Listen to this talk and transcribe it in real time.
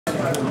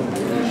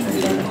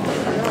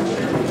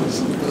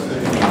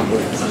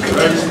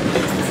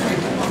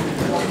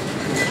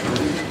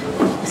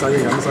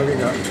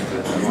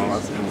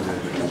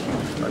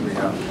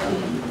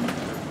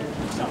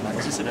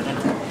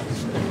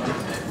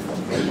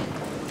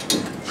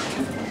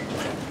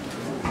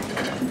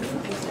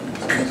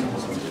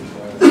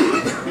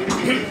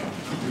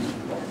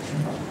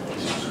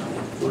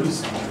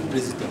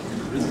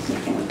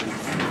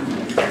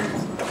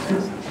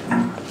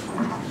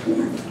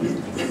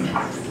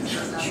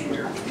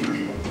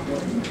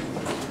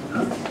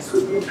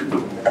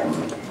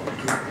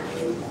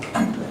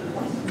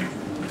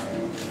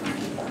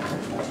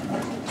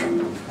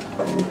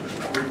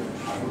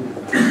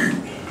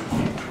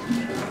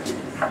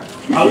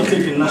Are we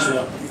taking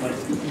national?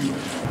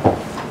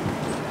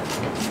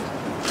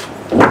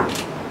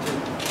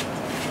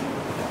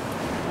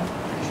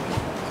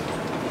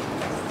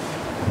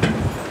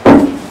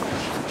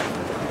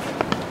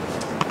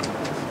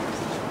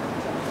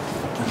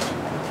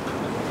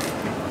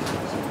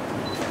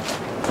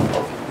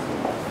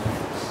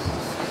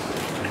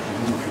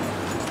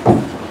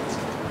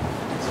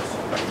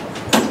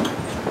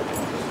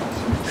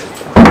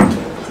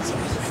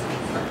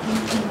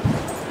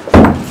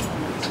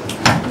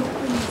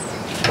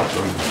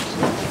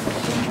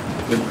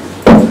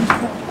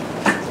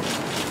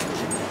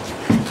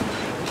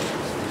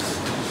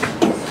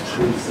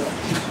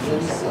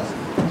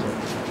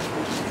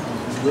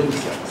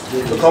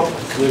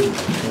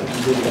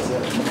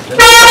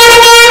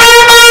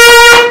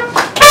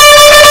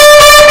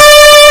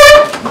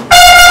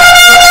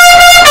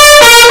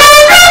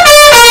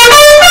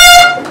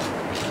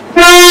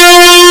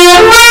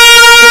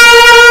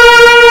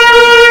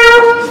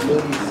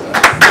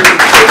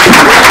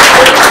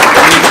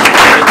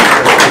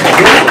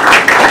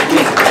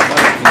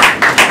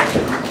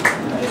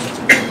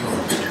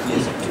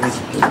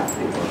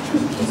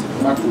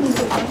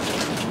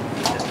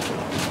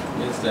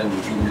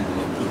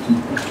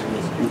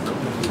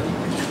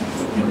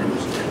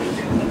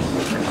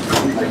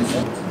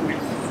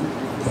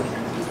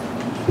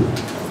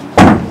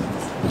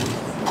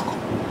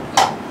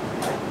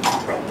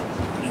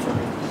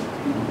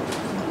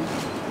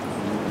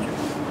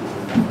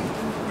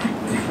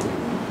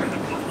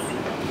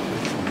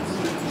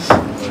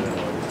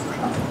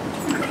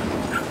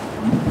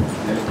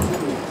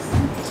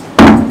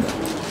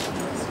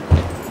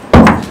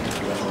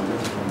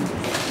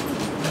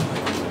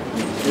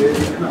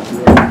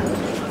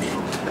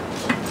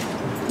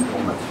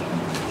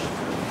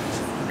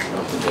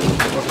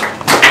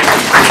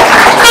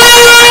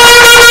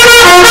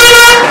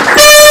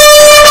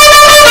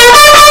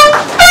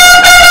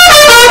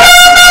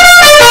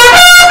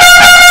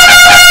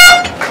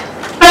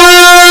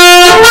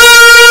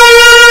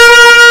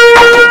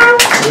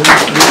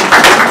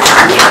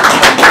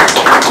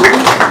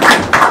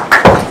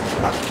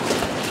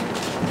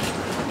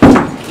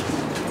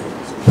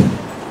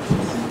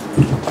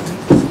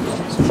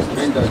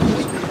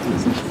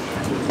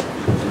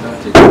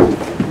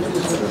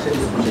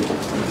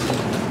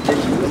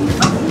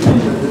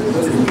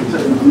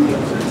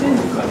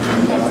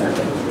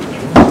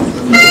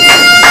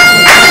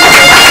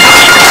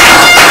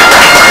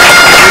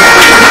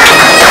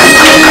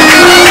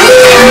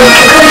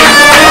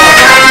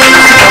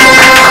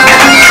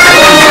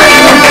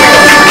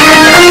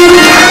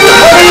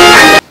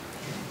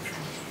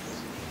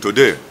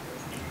 Today,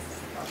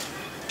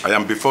 I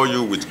am before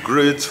you with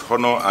great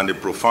honor and a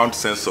profound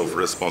sense of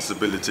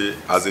responsibility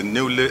as a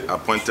newly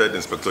appointed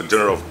Inspector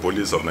General of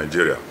Police of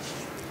Nigeria.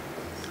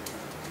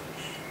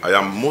 I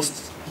am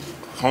most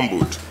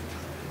humbled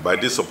by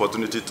this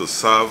opportunity to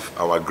serve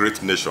our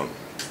great nation,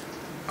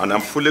 and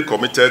I'm fully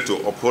committed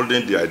to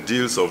upholding the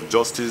ideals of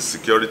justice,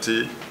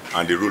 security,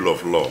 and the rule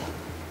of law.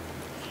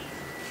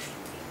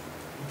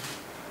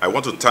 I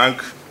want to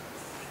thank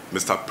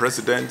Mr.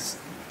 President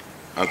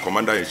and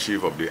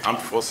Commander-in-Chief of the Armed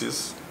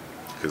Forces,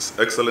 His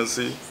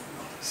Excellency,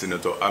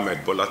 Senator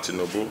Ahmed Bola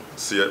Tinubu,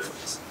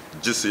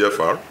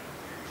 GCFR,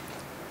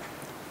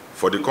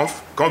 for the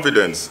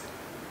confidence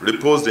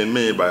reposed in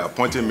me by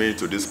appointing me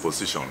to this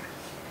position.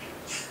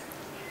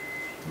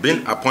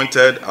 Being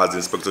appointed as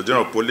Inspector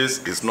General of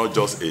Police is not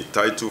just a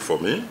title for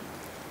me,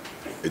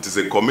 it is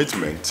a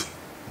commitment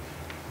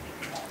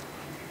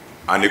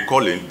and a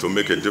calling to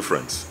make a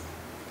difference.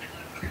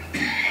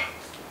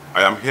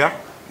 I am here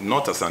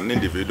not as an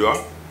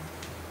individual,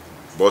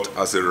 but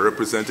as a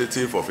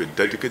representative of a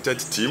dedicated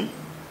team,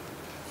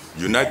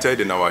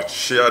 united in our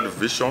shared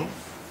vision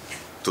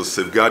to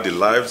safeguard the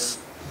lives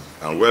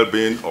and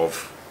well-being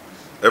of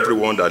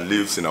everyone that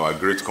lives in our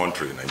great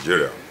country,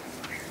 Nigeria.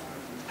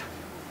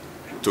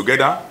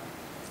 Together,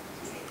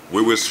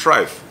 we will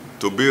strive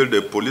to build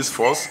a police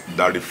force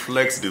that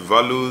reflects the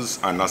values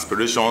and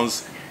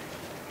aspirations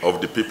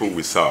of the people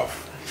we serve.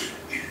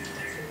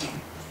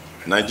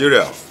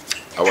 Nigeria,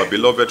 our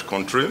beloved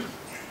country,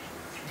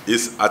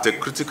 is at a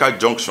critical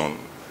junction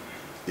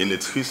in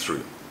its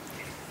history.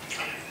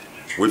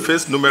 We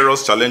face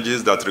numerous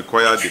challenges that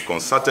require the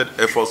concerted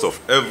efforts of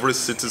every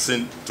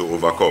citizen to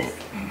overcome.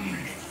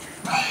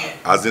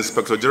 As the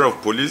Inspector General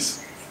of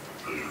Police,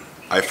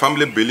 I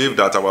firmly believe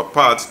that our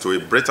path to a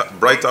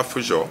brighter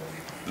future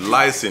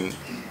lies in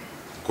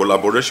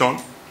collaboration,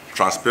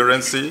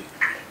 transparency,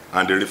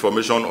 and the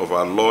reformation of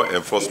our law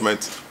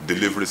enforcement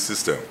delivery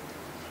system.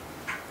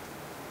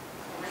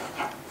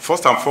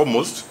 First and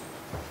foremost,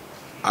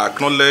 I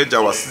acknowledge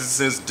our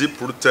citizens'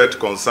 deep-rooted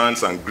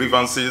concerns and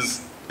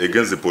grievances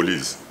against the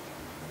police.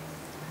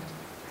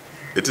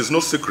 It is no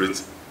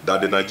secret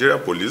that the Nigeria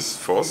Police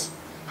Force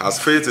has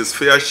faced its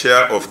fair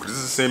share of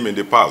criticism in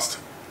the past.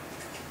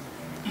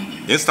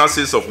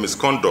 Instances of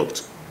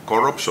misconduct,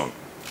 corruption,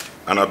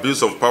 and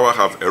abuse of power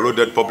have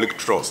eroded public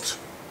trust.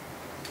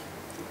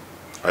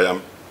 I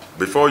am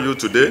before you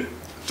today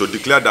to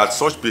declare that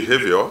such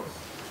behavior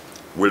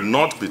will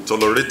not be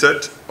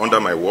tolerated under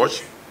my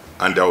watch,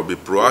 and there will be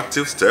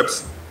proactive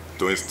steps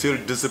to instill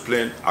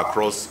discipline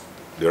across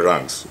the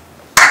ranks.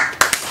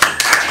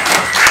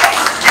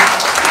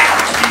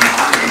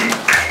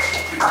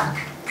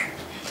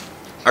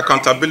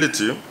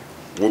 Accountability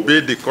will be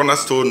the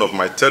cornerstone of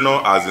my tenure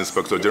as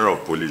Inspector General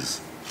of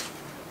Police.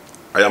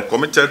 I am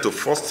committed to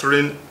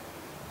fostering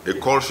a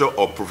culture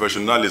of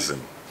professionalism,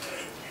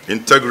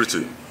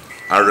 integrity,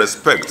 and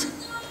respect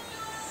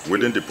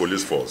within the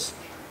police force.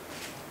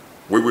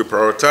 We will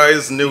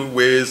prioritize new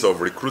ways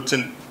of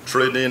recruiting,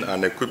 training,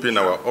 and equipping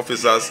our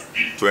officers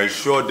to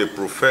ensure they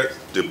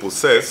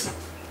possess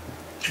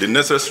the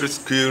necessary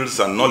skills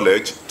and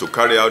knowledge to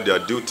carry out their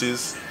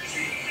duties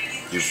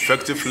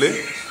effectively,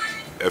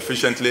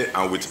 efficiently,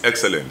 and with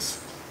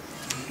excellence.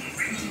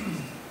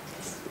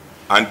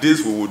 And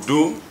this we will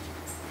do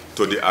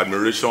to the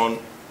admiration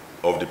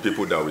of the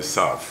people that we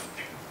serve.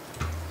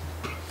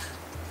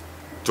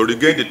 To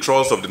regain the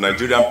trust of the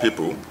Nigerian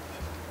people,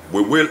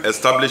 we will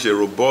establish a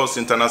robust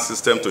internal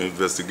system to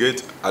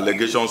investigate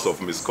allegations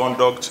of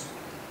misconduct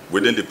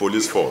within the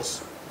police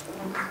force.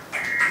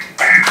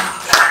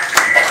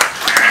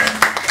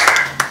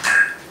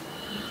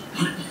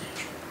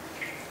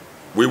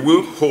 We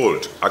will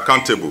hold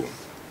accountable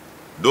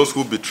those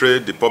who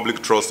betrayed the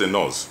public trust in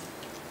us,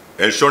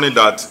 ensuring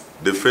that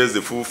they face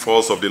the full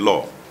force of the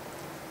law.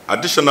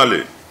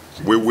 Additionally,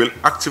 we will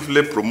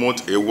actively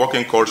promote a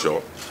working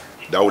culture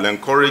that will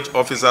encourage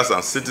officers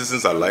and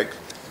citizens alike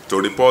to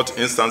report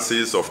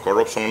instances of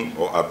corruption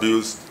or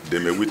abuse they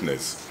may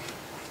witness.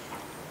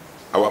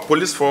 Our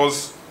police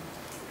force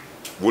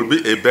will be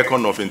a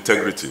beacon of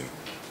integrity.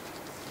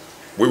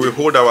 We will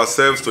hold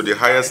ourselves to the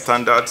highest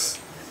standards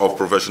of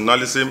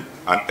professionalism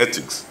and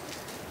ethics.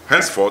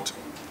 Henceforth,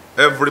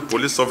 every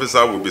police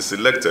officer will be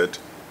selected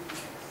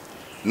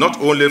not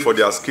only for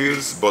their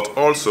skills, but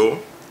also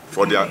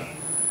for their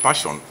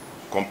passion,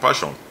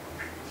 compassion,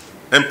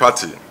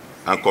 empathy,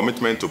 and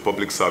commitment to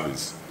public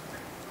service.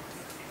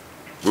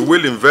 We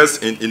will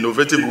invest in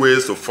innovative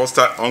ways to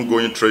foster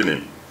ongoing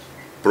training,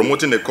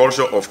 promoting a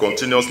culture of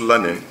continuous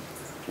learning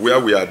where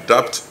we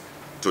adapt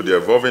to the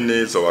evolving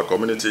needs of our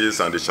communities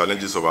and the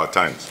challenges of our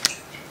times.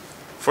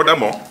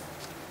 Furthermore,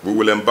 we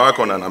will embark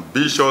on an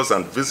ambitious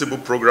and visible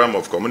program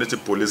of community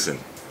policing.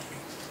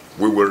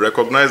 We will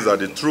recognize that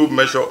the true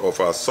measure of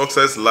our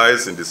success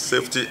lies in the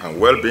safety and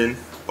well-being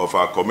of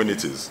our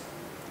communities.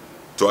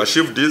 To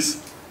achieve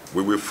this,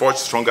 we will forge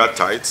stronger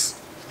ties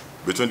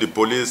between the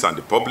police and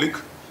the public,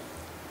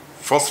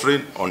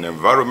 fostering an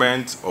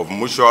environment of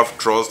mutual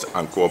trust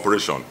and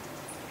cooperation.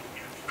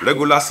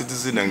 Regular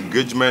citizen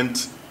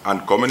engagement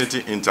and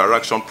community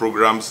interaction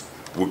programs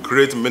will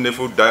create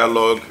meaningful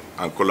dialogue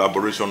and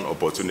collaboration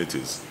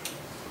opportunities.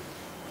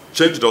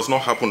 Change does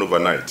not happen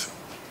overnight,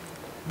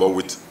 but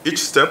with each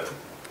step,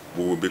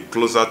 we will be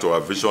closer to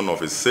our vision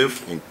of a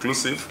safe,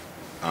 inclusive,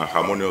 and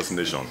harmonious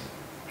nation.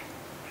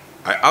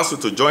 I ask you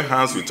to join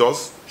hands with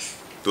us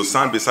to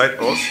stand beside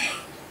us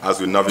as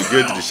we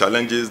navigate the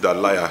challenges that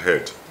lie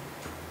ahead.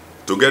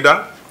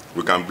 Together,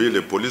 we can build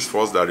a police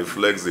force that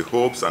reflects the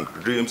hopes and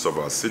dreams of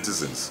our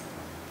citizens.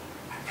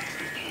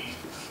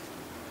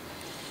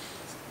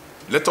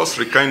 Let us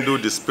rekindle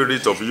the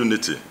spirit of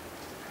unity,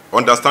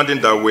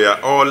 understanding that we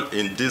are all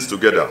in this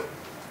together.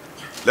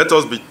 Let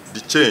us be the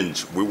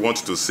change we want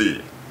to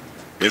see,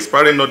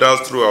 inspiring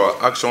others through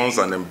our actions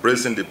and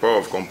embracing the power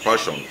of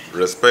compassion,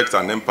 respect,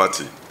 and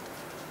empathy.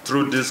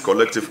 Through this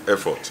collective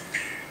effort,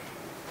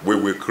 we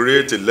will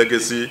create a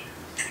legacy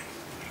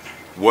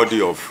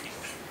worthy of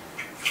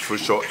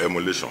future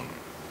emulation.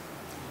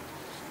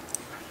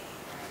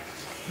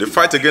 The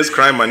fight against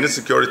crime and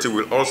insecurity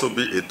will also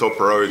be a top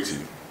priority,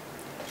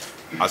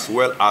 as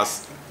well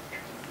as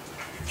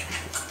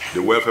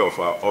the welfare of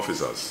our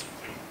officers,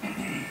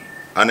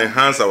 and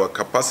enhance our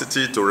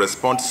capacity to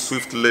respond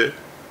swiftly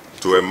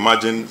to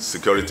emerging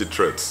security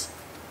threats.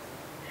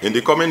 In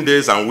the coming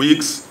days and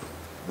weeks,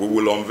 we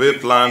will unveil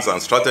plans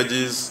and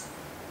strategies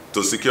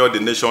to secure the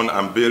nation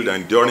and build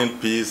enduring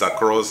peace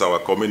across our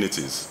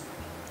communities.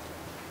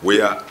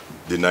 We are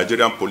the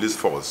Nigerian Police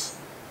Force,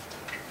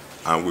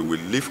 and we will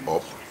live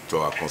up to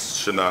our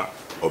constitutional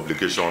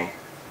obligation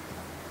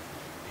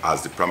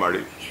as the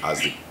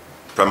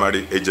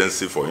primary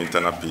agency for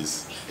internal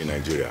peace in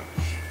Nigeria.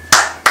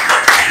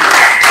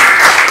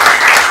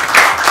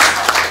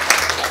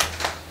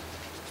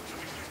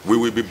 We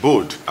will be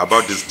bold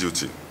about this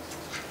duty.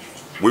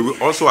 We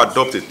will also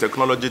adopt a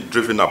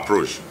technology-driven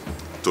approach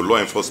to law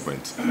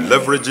enforcement,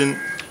 leveraging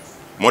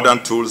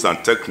modern tools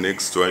and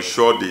techniques to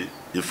ensure the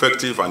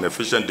effective and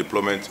efficient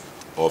deployment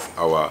of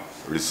our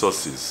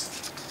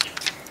resources.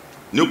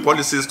 New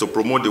policies to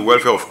promote the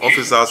welfare of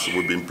officers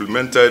will be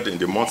implemented in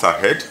the months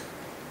ahead.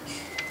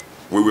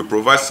 We will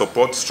provide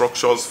support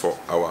structures for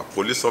our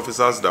police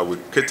officers that will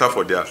cater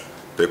for their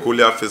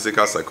peculiar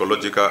physical,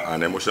 psychological,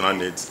 and emotional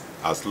needs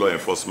as law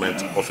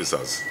enforcement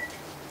officers.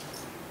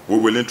 We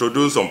will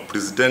introduce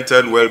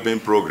unprecedented well-being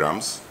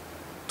programs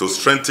to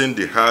strengthen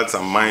the hearts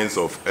and minds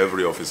of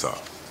every officer.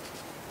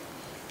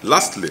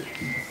 Lastly,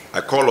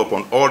 I call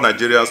upon all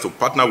Nigerians to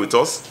partner with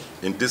us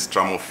in this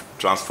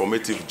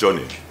transformative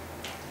journey.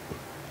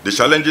 The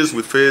challenges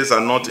we face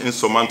are not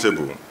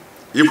insurmountable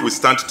if we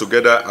stand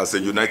together as a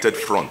united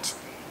front.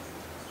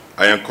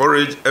 I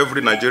encourage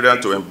every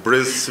Nigerian to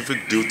embrace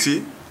civic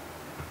duty,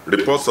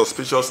 report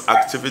suspicious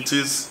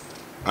activities,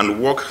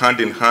 and work hand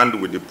in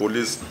hand with the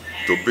police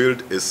to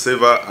build a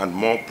safer and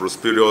more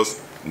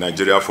prosperous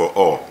Nigeria for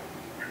all.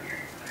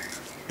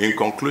 In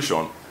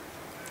conclusion,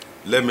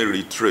 let me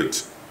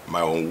reiterate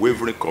my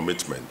unwavering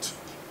commitment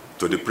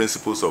to the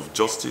principles of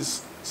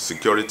justice,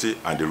 security,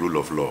 and the rule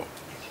of law.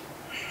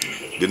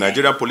 The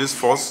Nigerian Police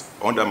Force,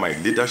 under my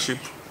leadership,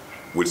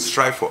 will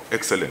strive for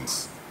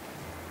excellence,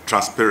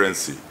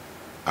 transparency,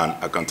 and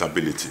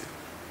accountability.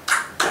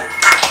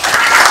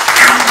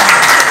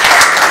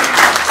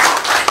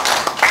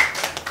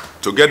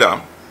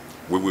 Together,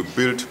 we will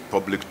build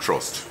public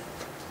trust,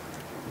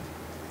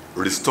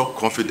 restore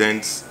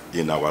confidence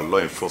in our law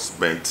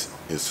enforcement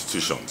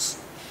institutions,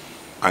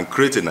 and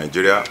create a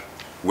Nigeria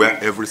where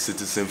every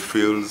citizen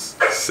feels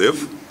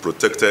safe,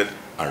 protected,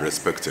 and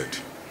respected.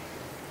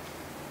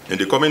 In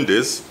the coming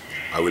days,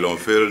 I will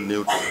unveil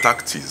new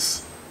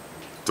tactics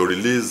to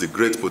release the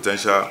great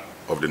potential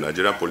of the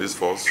Nigerian Police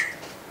Force.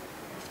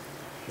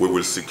 We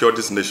will secure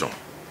this nation.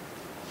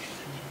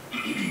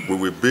 We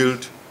will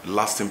build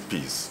lasting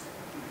peace,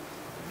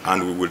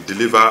 and we will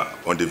deliver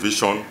on the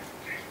vision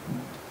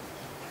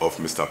of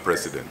Mr.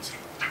 President.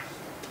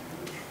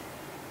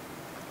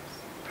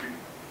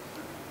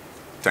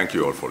 Thank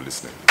you all for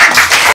listening.